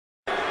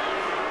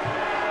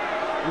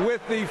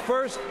With the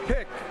first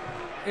pick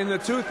in the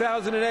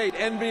 2008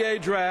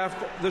 NBA draft,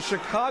 the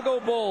Chicago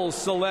Bulls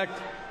select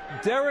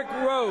Derrick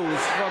Rose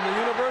from the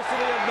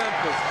University of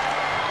Memphis.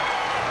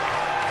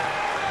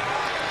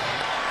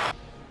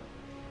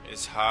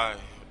 It's high.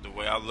 The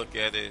way I look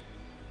at it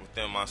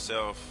within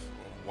myself,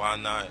 why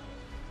not?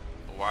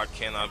 Why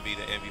can't I be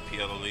the MVP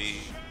of the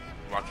league?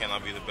 Why can't I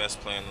be the best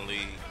player in the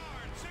league?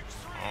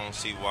 I don't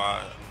see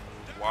why.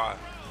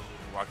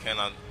 Why can't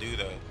I do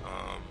that?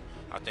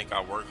 I think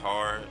I work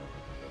hard.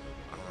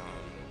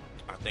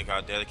 I think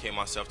I dedicate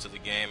myself to the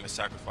game and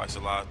sacrifice a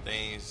lot of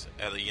things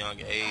at a young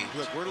age.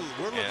 Look, we're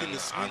looking to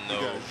sweep I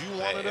know you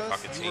that wanted if I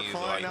us, continue you to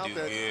were crying out do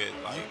that good,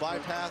 you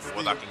bypassed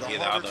what I can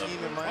get out of it.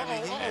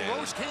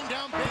 Rose came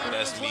down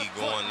That's me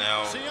going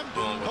now,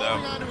 doing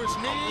whatever. I'm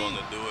willing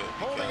to do it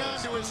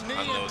because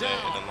I know that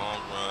in the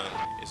long run,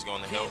 it's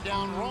going to help. Came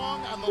down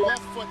wrong on the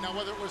left foot. Now,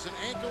 whether it was an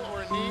ankle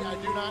or a knee, I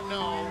do not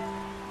know.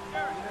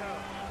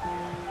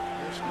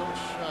 There's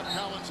Coach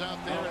Collins out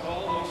there and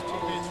all his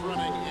teammates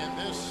running in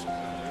this.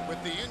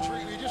 With the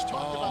injury, we just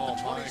talked about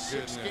the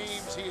 26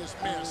 games he has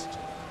missed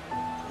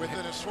with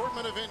an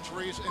assortment of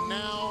injuries and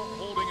now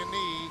holding a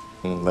knee.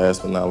 And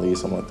last but not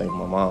least, I want to thank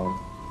my mom,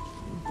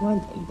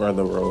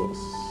 Brenda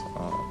Rose,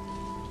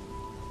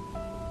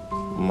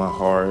 my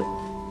heart,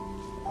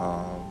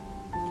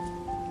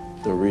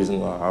 the reason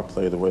why I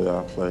play the way that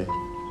I play,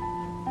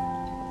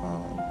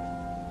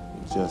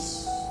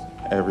 just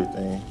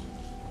everything.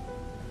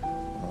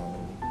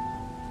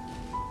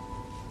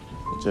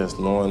 Just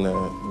knowing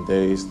that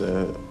days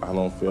that I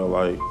don't feel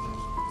like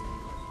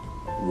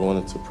going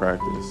into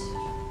practice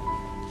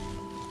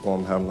or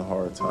I'm having a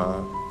hard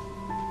time,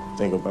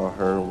 think about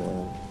her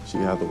when she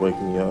had to wake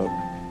me up,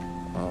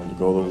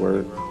 go to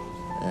work,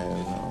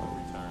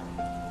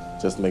 and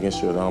just making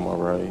sure that I'm all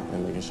right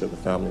and making sure the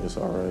family is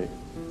all right.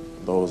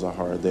 Those are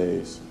hard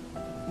days.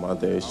 My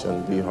days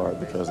shouldn't be hard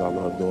because I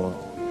love doing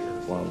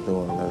what I'm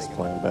doing, that's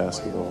playing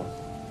basketball.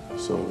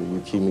 So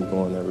you keep me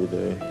going every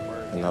day,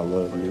 and I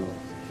love you.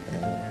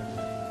 And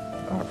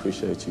I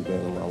appreciate you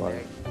being in my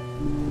life.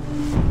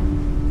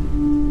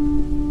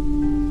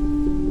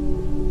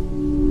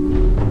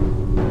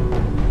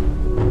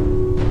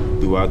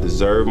 Do I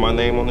deserve my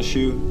name on the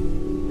shoe?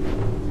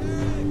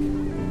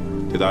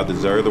 Did I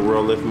deserve the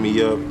world lifting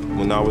me up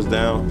when I was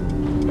down?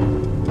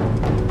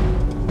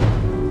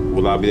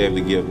 Will I be able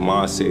to give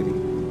my city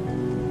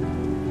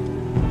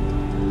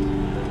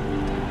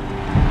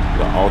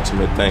the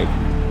ultimate thank you?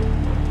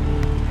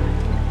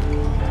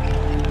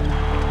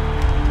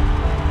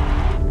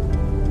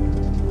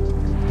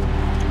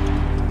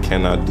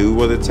 Can I do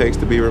what it takes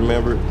to be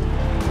remembered?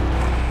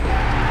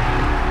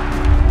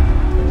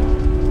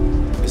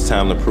 It's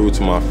time to prove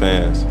to my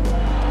fans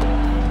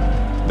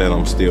that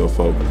I'm still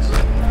focused.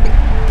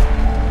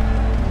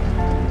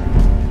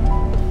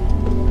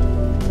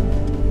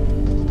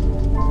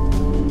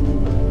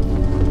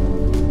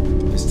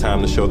 It's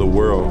time to show the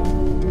world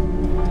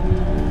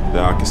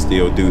that I can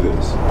still do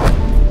this.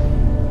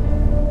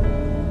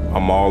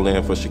 I'm all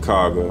in for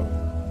Chicago.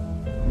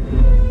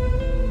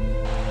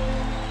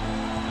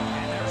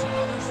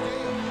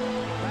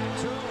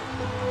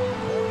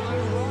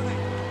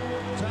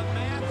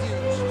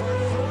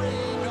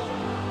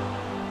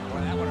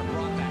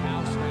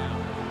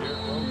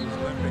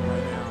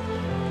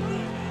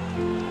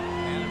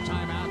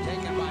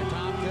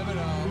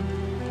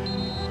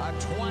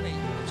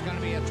 It's going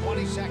to be a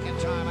 20-second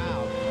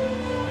timeout.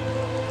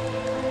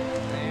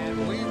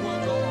 And we will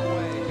go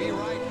away. Be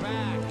right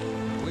back.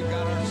 We've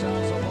got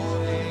ourselves a ball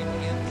game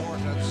in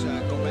Portland. Let's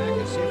go back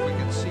and see if we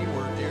can see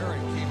where Derrick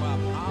came up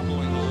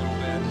hobbling a little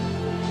bit.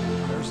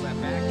 There's that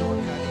backdoor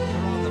cut. He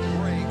put on the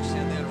brakes,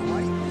 and then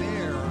right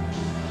there,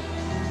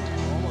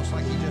 almost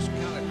like he just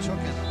kind of took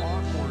an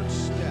awkward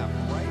step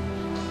right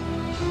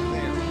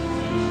there.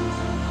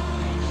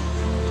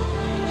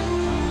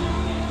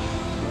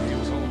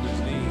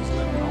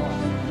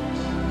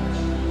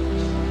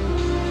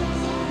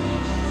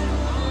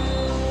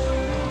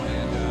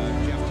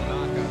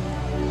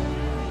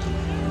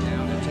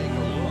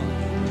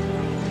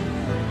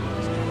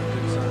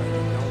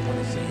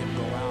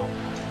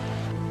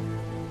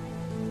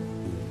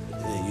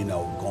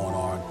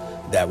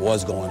 That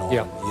was going on,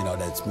 yeah. You know,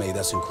 that's made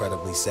us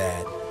incredibly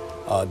sad.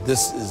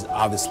 This is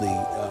obviously,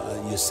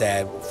 you're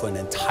sad for an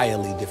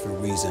entirely different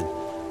reason,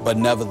 but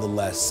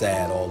nevertheless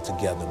sad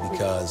altogether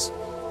because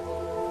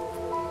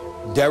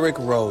Derrick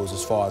Rose,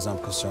 as far as I'm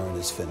concerned,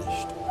 is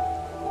finished.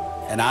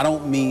 And I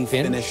don't mean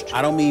finished.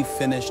 I don't mean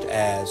finished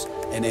as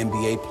an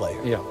NBA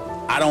player. Yeah.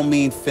 I don't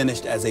mean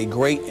finished as a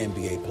great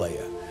NBA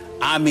player.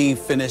 I mean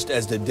finished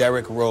as the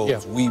Derrick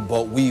Rose we've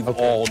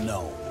all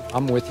known.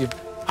 I'm with you.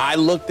 I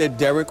looked at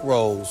Derrick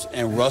Rose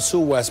and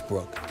Russell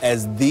Westbrook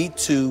as the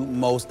two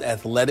most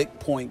athletic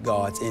point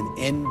guards in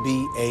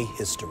NBA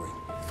history.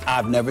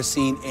 I've never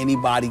seen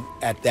anybody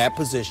at that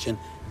position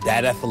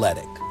that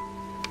athletic.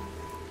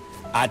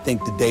 I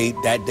think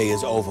that day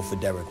is over for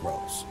Derrick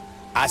Rose.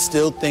 I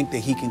still think that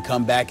he can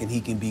come back and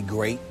he can be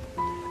great.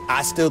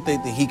 I still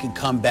think that he can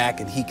come back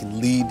and he can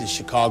lead the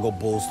Chicago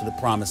Bulls to the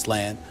promised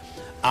land.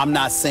 I'm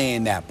not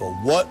saying that, but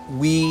what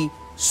we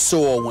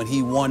saw when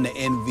he won the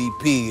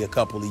MVP a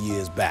couple of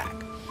years back,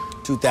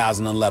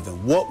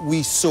 2011, what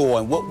we saw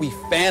and what we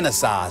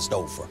fantasized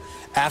over,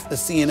 after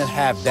seeing him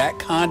have that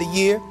kind of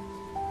year,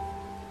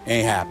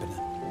 ain't happening.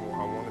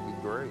 I want to be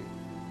great.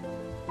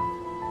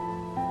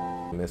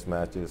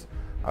 Mismatches,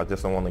 I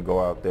just don't want to go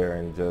out there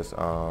and just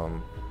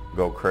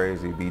go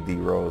crazy, be D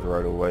Rose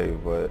right away,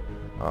 but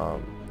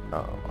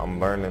I'm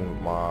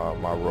learning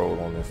my role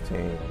on this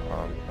team.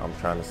 I'm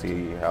trying to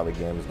see how the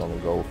game is going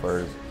to go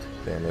first.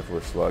 Then if we're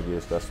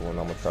sluggish, that's when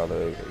I'm going to try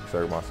to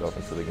exert myself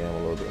into the game a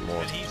little bit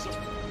more.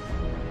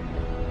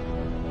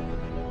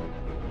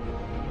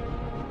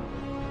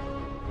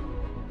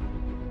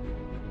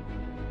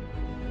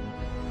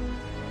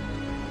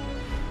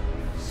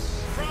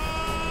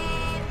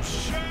 From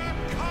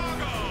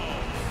Chicago,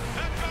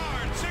 at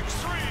guard,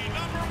 6'3",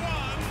 number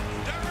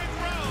 1, Derrick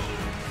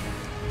Rose.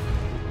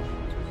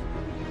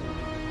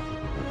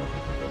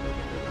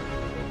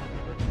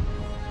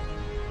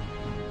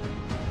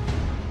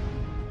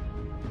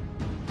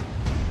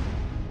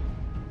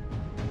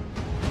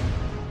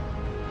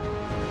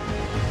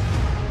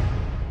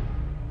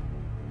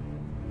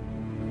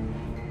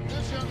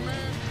 This young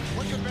man,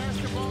 look at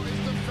basketball,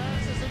 is the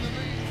fastest in the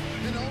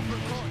league in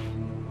open court.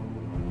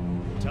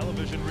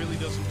 Television really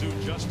doesn't do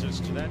justice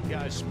to that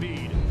guy's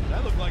speed.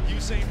 That looked like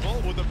Usain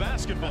Bolt with a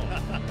basketball.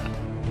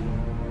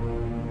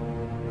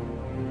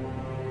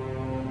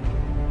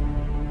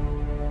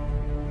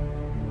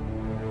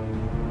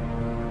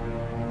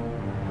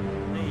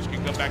 Rose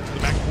can come back to the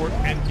backcourt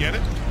and get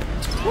it.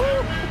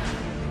 Woo!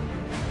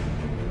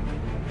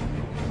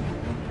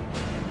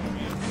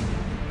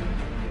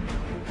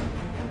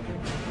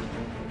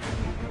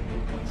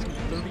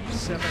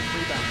 37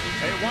 rebounds.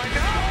 Hey, why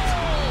not?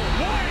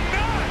 Why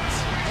not?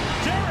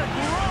 Derrick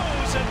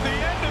Rose at the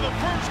end of the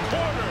first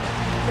quarter.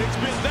 It's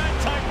been that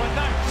type of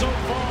night so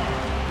far.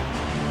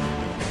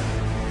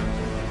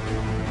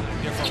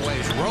 Different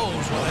ways.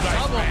 Rose with a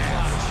double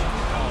clutch.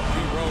 Oh, D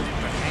Rose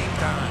with the hang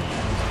time.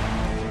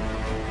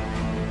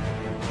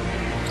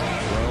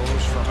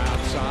 Rose from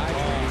outside.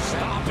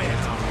 Stop it.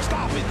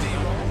 Stop it, D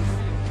Rose.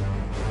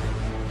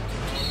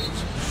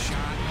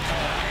 Shot.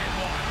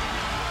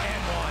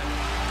 And one.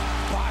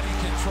 Body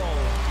control.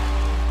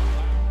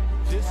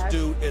 This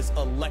dude is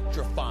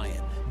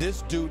electrifying.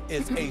 This dude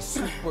is a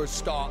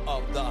superstar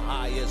of the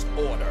highest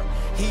order.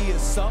 He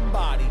is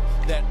somebody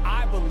that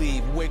I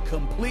believe, when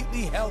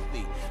completely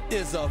healthy,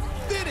 is a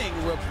fitting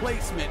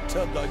replacement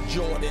to the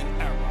Jordan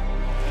era.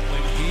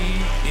 When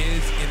he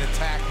is in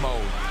attack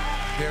mode,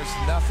 there's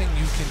nothing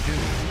you can do.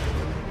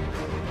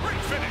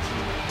 Great finish.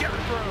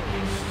 Derrick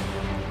Rose.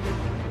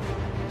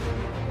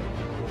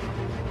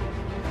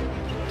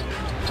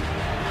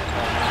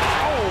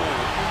 Oh,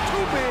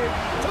 too big,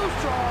 too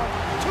strong,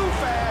 too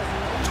fast,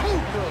 too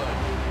good.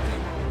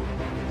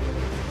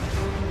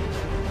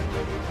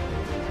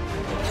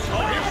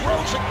 Oh, here's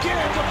Rose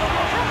again with the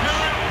rubber.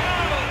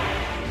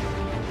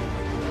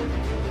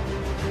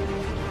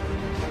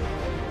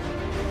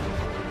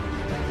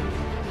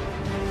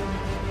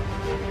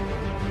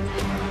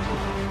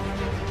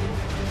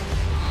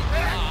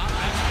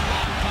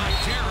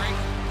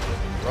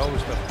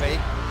 Rose the fake.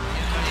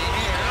 In the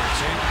air.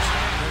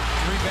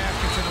 Three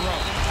baskets in a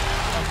row.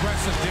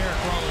 Aggressive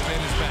Derrick Rose at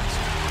his best.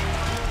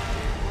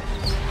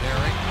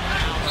 Derrick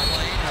down the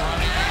lane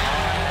running.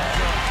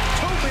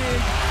 Too big,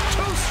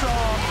 too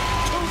strong,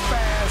 too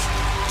fast,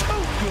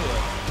 too good.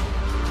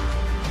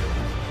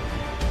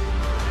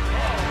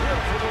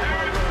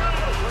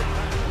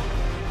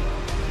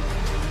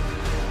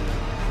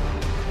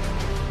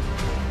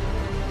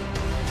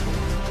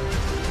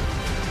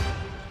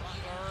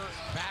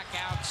 Back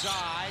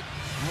outside.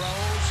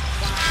 Rose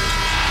fires.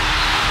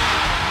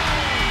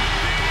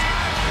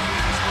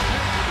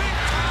 Big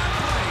time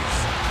plays.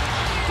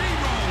 D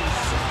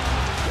Rose.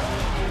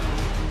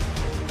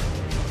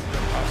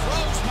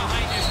 Rose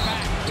behind his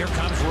back. Here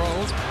comes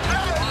Rose.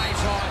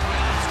 Eyes on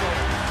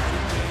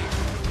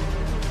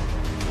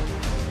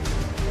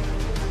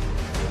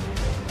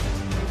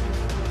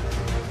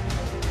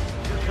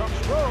Here comes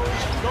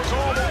Rose. Goes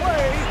all the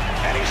way.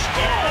 And he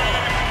scores.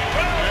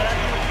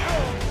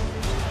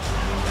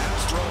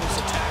 That's Rose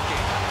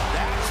attacking.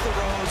 That's the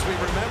Rose we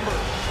remember.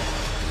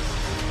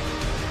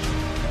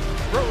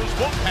 Rose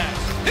won't pass.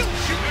 He'll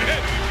shoot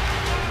it.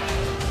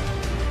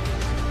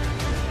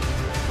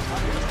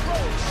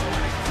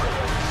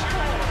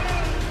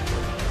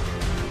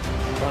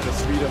 Trying to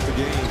speed up the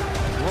game.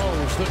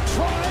 Rose, the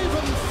drive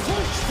and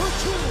flush for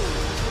two.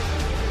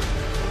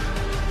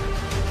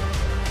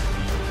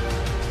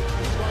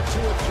 He's got 2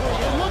 or 3.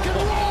 And look at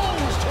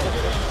Rose take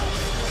it in.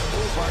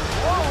 Move by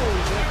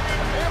Rose,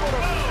 able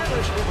to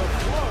finish with a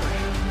flush.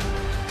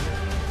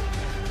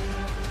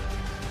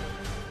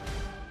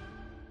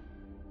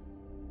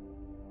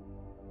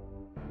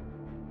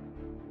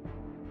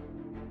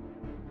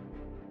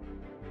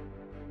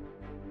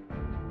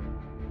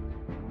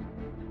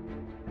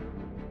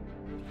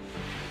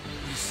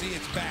 You see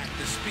it's back.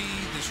 The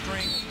speed, the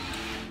strength,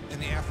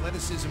 and the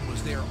athleticism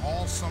was there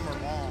all summer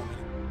long.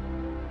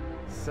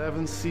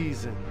 7th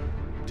season,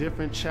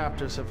 different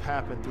chapters have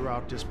happened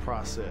throughout this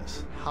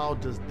process. How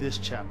does this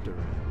chapter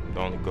end?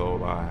 The only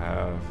goal I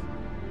have,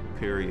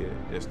 period,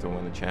 is to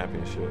win the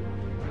championship.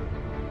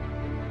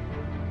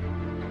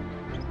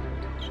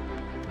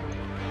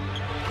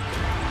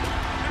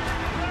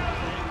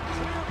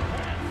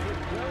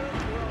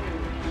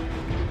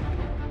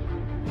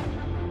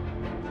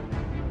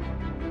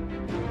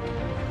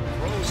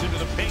 Rose into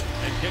the paint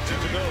and gets it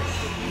to go.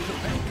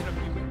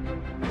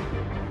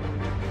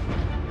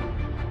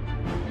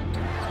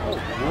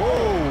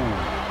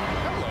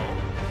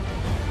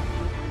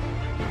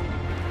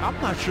 I'm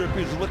not sure if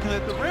he's looking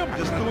at the rim,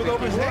 just threw it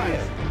over his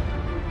head.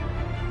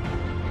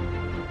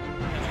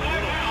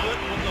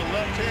 Flip with the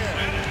left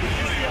hand. Did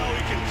you see how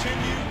he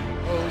continued?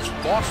 Rose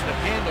lost the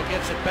handle,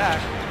 gets it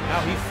back.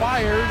 Now he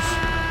fires,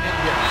 and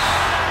yes.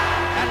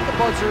 At the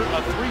buzzer,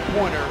 a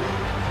three-pointer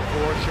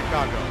for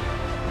Chicago.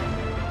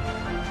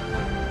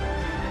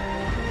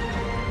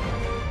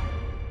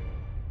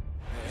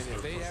 And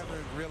if they ever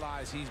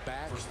realize he's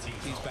back,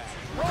 he's back.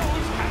 Rose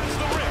has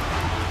the rim.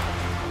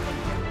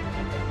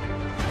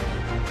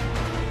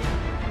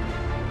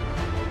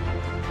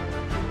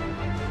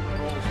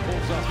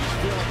 Pulls up, he's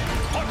feeling,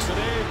 pucks it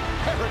in,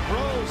 Derrick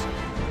Rose.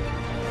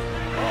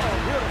 Oh,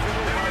 beautiful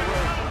move by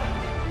Rose.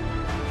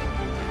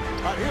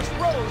 All right, here's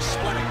Rose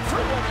splitting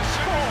through and he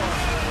scores.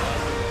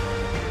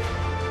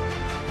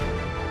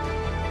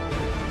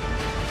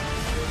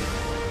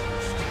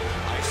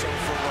 ISO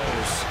for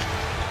Rose.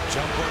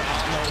 Jumper on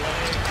the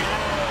way,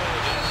 good.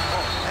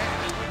 Oh, man.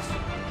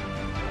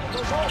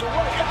 Goes all the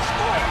way and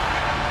scores.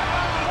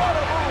 What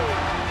a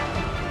move.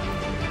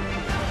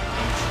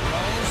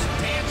 Rose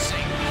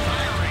dancing,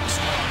 firing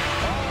squad.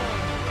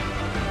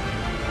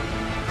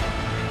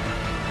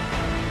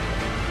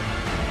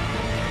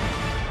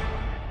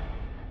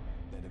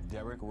 That if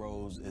Derrick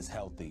Rose is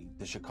healthy,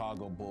 the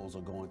Chicago Bulls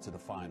are going to the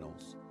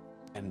finals,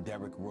 and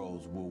Derrick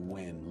Rose will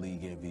win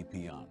League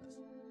MVP honors.